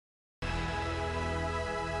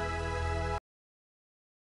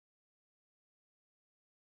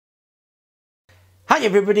Hi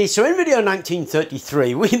everybody, so in video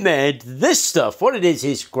 1933 we made this stuff. What it is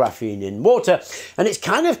graphene in water, and it's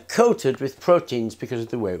kind of coated with proteins because of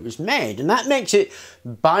the way it was made, and that makes it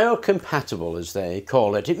biocompatible, as they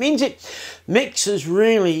call it. It means it mixes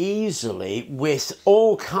really easily with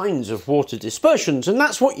all kinds of water dispersions, and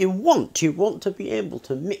that's what you want. You want to be able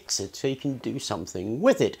to mix it so you can do something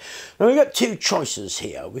with it. Now we've got two choices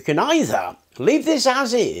here. We can either leave this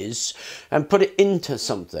as is and put it into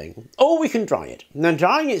something, or we can dry it. Now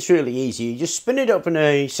drying it's really easy. You just spin it up in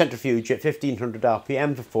a centrifuge at 1500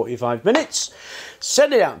 RPM for 45 minutes,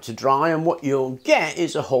 set it out to dry, and what you'll get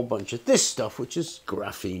is a whole bunch of this stuff, which is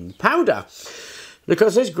graphene powder.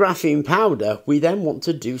 Because this graphene powder, we then want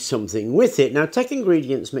to do something with it. Now, Tech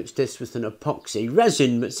Ingredients mixed this with an epoxy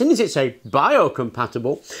resin, but since it's a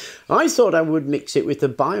biocompatible, I thought I would mix it with a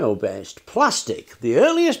bio-based plastic. The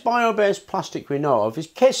earliest bio-based plastic we know of is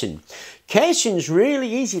casein. Casein's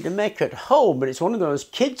really easy to make at home, but it's one of those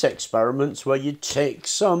kids' experiments where you take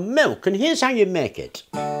some milk, and here's how you make it.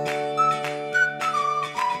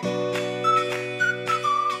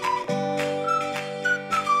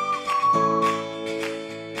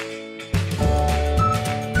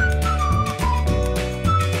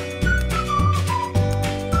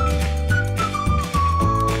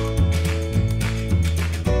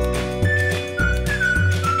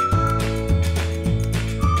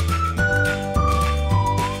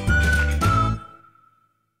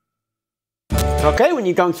 Okay, when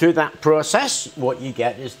you've gone through that process, what you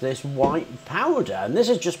get is this white powder, and this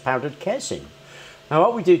is just powdered casein. Now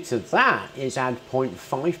what we do to that is add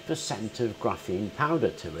 0.5% of graphene powder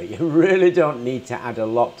to it. You really don't need to add a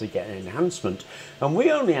lot to get an enhancement, and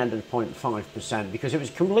we only added 0.5% because it was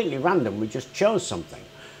completely random. We just chose something,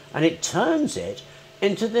 and it turns it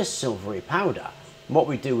into this silvery powder. What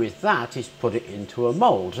we do with that is put it into a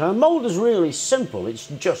mould. Now a mould is really simple. It's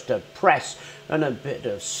just a press and a bit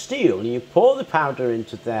of steel, and you pour the powder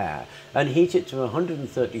into there and heat it to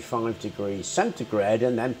 135 degrees centigrade,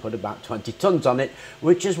 and then put about 20 tons on it,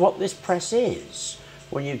 which is what this press is.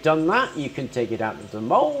 When you've done that, you can take it out of the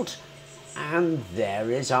mould, and there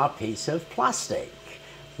is our piece of plastic.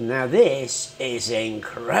 Now this is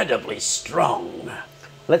incredibly strong.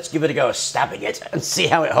 Let's give it a go of stabbing it and see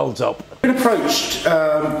how it holds up. I've been approached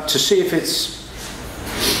to see if it's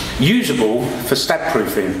usable for stab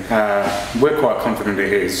proofing. We're quite confident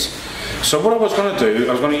it is. So what I was going to do,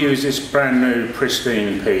 I was going to use this brand new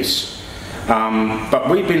pristine piece, but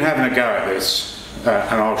we've been having a go at this,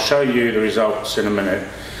 and I'll show you the results in a minute.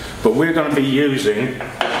 But we're going to be using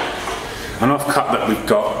an offcut that we've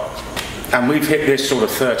got, and we've hit this sort of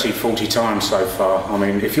 30-40 times so far. I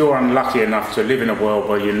mean, if you're unlucky enough to live in a world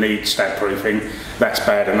where you need stab proofing, that's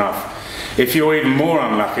bad enough. If you're even more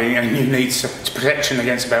unlucky and you need some protection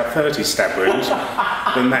against about 30 stab wounds,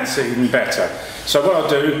 then that's even better. So what I'll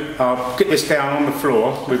do, I'll get this down on the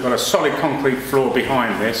floor. We've got a solid concrete floor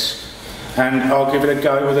behind this, and I'll give it a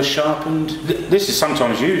go with a sharpened, this is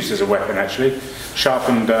sometimes used as a weapon actually,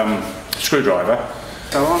 sharpened screwdriver.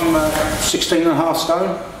 So I'm 16.5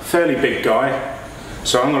 stone. Fairly big guy,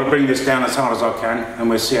 so I'm going to bring this down as hard as I can, and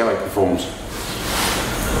we'll see how it performs.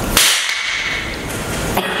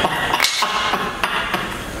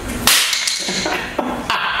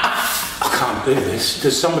 I can't do this.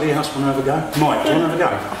 Does somebody else want to have a go? Mike, do you want to have a go?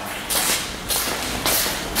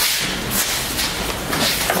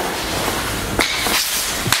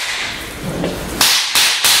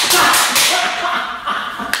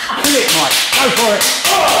 Do it, Mike. Go for it.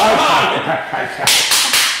 Okay.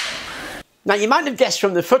 Now you might have guessed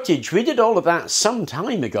from the footage, we did all of that some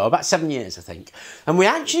time ago, about 7 years I think, and we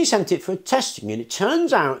actually sent it for testing, and it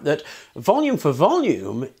turns out that volume for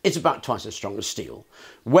volume it's about twice as strong as steel.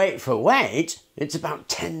 Weight for weight, it's about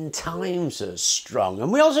 10 times as strong,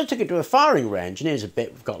 and we also took it to a firing range, and here's a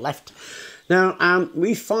bit we've got left. Now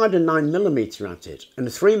we fired a 9mm at it, and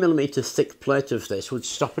a 3mm thick plate of this would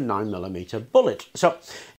stop a 9mm bullet. So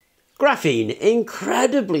graphene,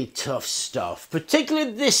 incredibly tough stuff, particularly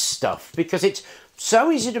this stuff, because it's so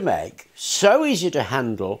easy to make, so easy to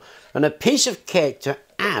handle, and a piece of cake to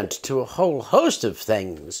add to a whole host of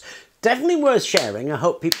things. Definitely worth sharing. I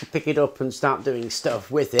hope people pick it up and start doing stuff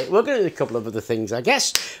with it. We're going to do a couple of other things, I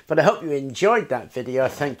guess, but I hope you enjoyed that video.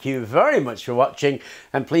 Thank you very much for watching,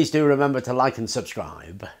 and please do remember to like and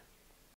subscribe.